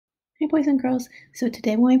Hi, boys and girls. So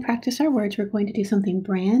today when we practice our words, we're going to do something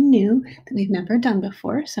brand new that we've never done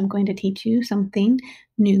before. So I'm going to teach you something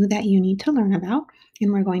new that you need to learn about,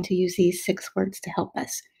 and we're going to use these 6 words to help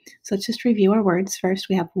us. So let's just review our words. First,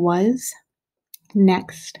 we have was,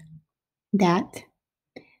 next, that,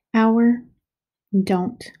 our,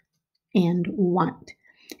 don't, and want.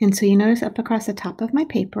 And so you notice up across the top of my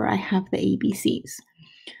paper, I have the ABCs.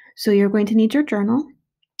 So you're going to need your journal.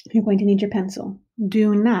 You're going to need your pencil.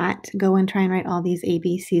 Do not go and try and write all these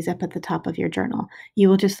ABCs up at the top of your journal. You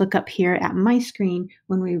will just look up here at my screen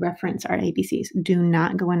when we reference our ABCs. Do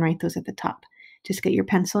not go and write those at the top. Just get your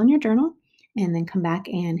pencil and your journal and then come back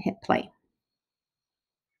and hit play.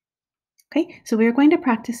 Okay, so we are going to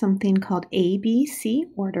practice something called ABC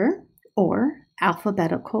order or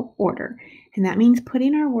alphabetical order. And that means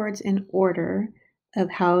putting our words in order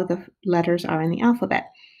of how the letters are in the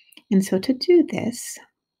alphabet. And so to do this,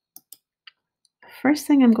 first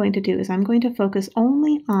thing I'm going to do is I'm going to focus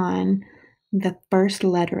only on the first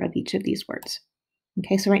letter of each of these words.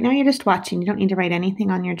 Okay, so right now you're just watching. You don't need to write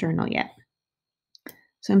anything on your journal yet.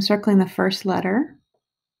 So I'm circling the first letter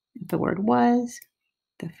of the word was,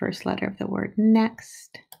 the first letter of the word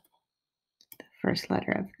next, the first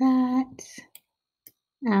letter of that,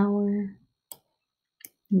 our,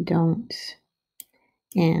 don't,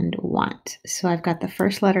 and want. So I've got the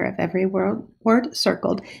first letter of every word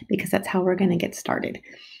circled because that's how we're going to get started.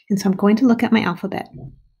 And so I'm going to look at my alphabet.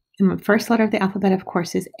 And the first letter of the alphabet, of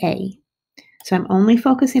course, is A. So I'm only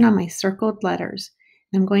focusing on my circled letters.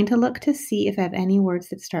 I'm going to look to see if I have any words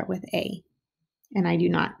that start with A. And I do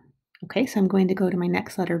not. Okay, so I'm going to go to my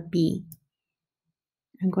next letter, B.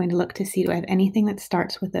 I'm going to look to see, do I have anything that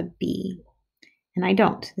starts with a B? And I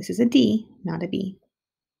don't. This is a D, not a B.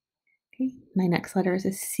 Okay, my next letter is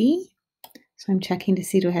a C. So I'm checking to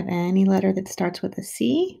see, do I have any letter that starts with a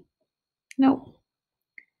C? Nope.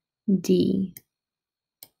 D.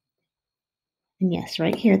 And yes,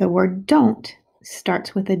 right here, the word don't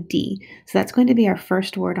starts with a D. So that's going to be our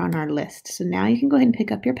first word on our list. So now you can go ahead and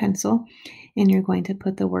pick up your pencil and you're going to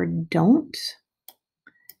put the word don't,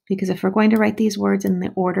 because if we're going to write these words in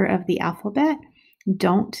the order of the alphabet,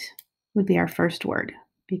 don't would be our first word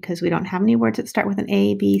because we don't have any words that start with an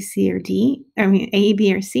A, B, C, or D. I mean, A,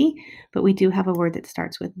 B, or C, but we do have a word that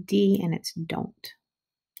starts with D and it's don't.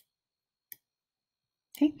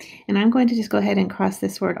 Okay, and I'm going to just go ahead and cross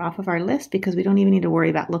this word off of our list because we don't even need to worry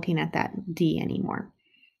about looking at that D anymore.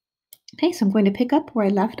 Okay, so I'm going to pick up where I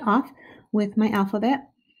left off with my alphabet,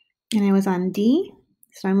 and I was on D,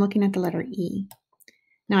 so I'm looking at the letter E.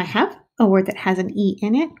 Now I have a word that has an E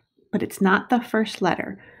in it, but it's not the first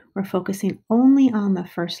letter. We're focusing only on the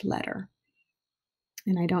first letter.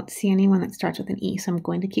 And I don't see anyone that starts with an E, so I'm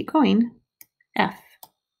going to keep going. F.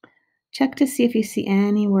 Check to see if you see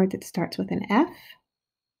any word that starts with an F.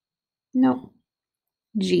 Nope.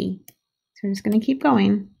 G. So I'm just going to keep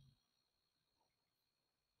going.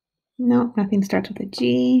 Nope, nothing starts with a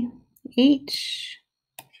G. H.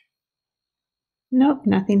 Nope,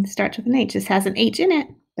 nothing starts with an H. This has an H in it,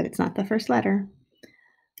 but it's not the first letter.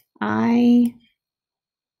 I.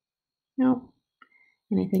 Nope.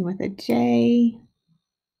 Anything with a J.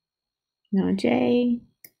 No J.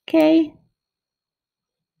 K.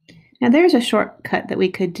 Now there's a shortcut that we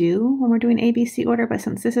could do when we're doing ABC order, but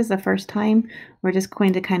since this is the first time, we're just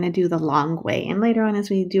going to kind of do the long way. And later on, as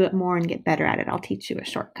we do it more and get better at it, I'll teach you a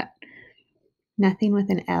shortcut. Nothing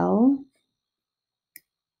with an L.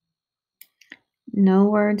 No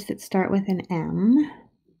words that start with an M.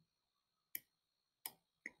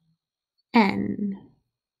 N.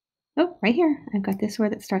 Oh, right here, I've got this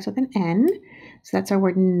word that starts with an N. So that's our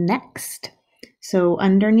word next. So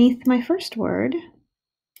underneath my first word,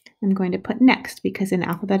 I'm going to put next because in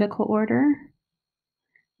alphabetical order,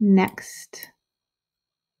 next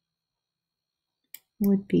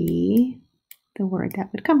would be the word that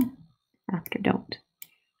would come after don't.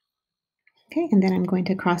 Okay, and then I'm going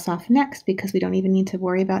to cross off next because we don't even need to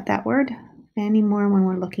worry about that word anymore when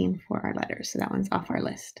we're looking for our letters. So that one's off our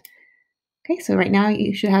list. Okay, so right now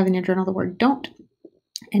you should have in your journal the word don't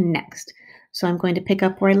and next. So I'm going to pick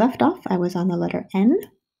up where I left off. I was on the letter N.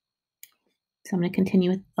 So I'm going to continue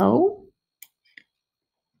with O.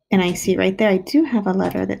 And I see right there, I do have a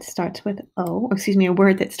letter that starts with O, or excuse me, a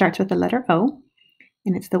word that starts with the letter O,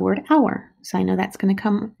 and it's the word hour. So I know that's going to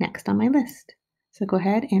come next on my list. So go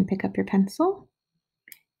ahead and pick up your pencil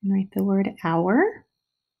and write the word hour.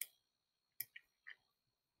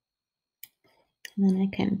 And then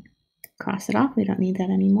I can cross it off. We don't need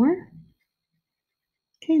that anymore.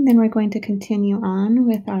 Okay, and then we're going to continue on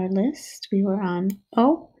with our list. We were on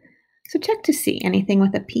O. So check to see anything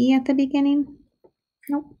with a P at the beginning.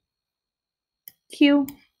 Nope. Q.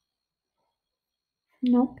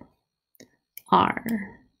 Nope. R.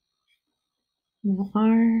 No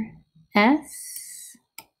R. S.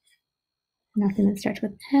 Nothing that starts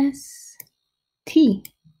with S. T.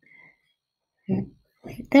 Right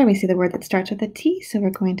there we see the word that starts with a T, so we're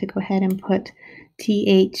going to go ahead and put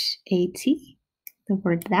T-H-A-T, the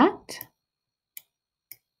word that.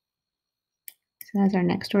 So that's our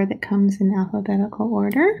next word that comes in alphabetical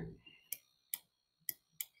order.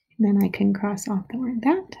 Then I can cross off the word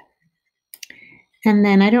that. And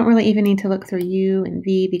then I don't really even need to look through U and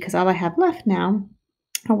V because all I have left now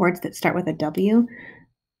are words that start with a W.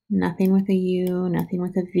 Nothing with a U, nothing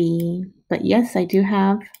with a V. But yes, I do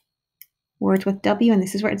have words with W, and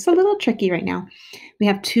this is where it's a little tricky right now. We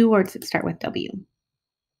have two words that start with W. So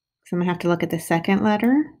I'm going to have to look at the second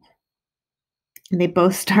letter. And they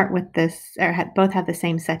both start with this, or both have the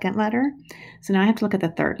same second letter. So now I have to look at the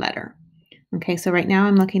third letter. Okay, so right now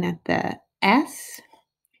I'm looking at the S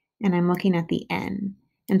and I'm looking at the N.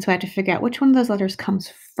 And so I have to figure out which one of those letters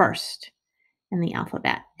comes first in the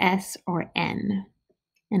alphabet, S or N.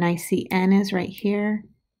 And I see N is right here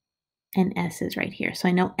and S is right here. So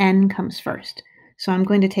I know N comes first. So I'm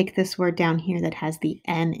going to take this word down here that has the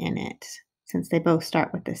N in it, since they both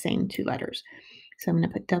start with the same two letters. So I'm going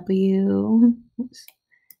to put W,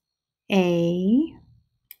 A,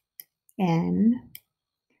 N,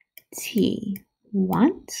 T,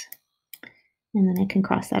 want, and then I can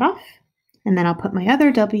cross that off. And then I'll put my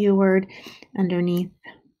other W word underneath.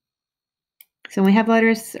 So when we have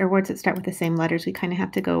letters or words that start with the same letters, we kind of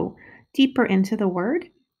have to go deeper into the word,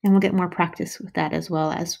 and we'll get more practice with that as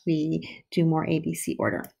well as we do more ABC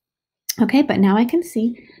order. Okay, but now I can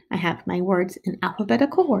see I have my words in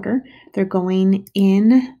alphabetical order. They're going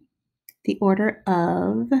in the order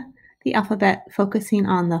of the alphabet, focusing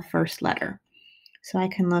on the first letter. So I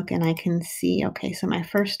can look and I can see, okay, so my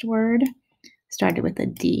first word started with a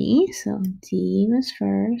D. So D was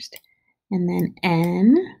first, and then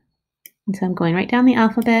N. And so I'm going right down the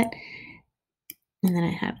alphabet. And then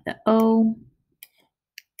I have the O.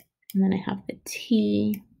 And then I have the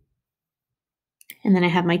T. And then I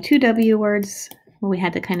have my two W words. Well, we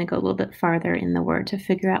had to kind of go a little bit farther in the word to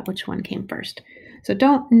figure out which one came first. So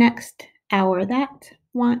don't next hour that,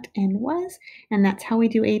 want, and was. And that's how we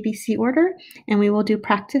do ABC order. And we will do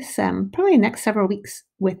practice probably the next several weeks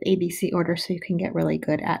with ABC order so you can get really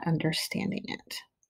good at understanding it.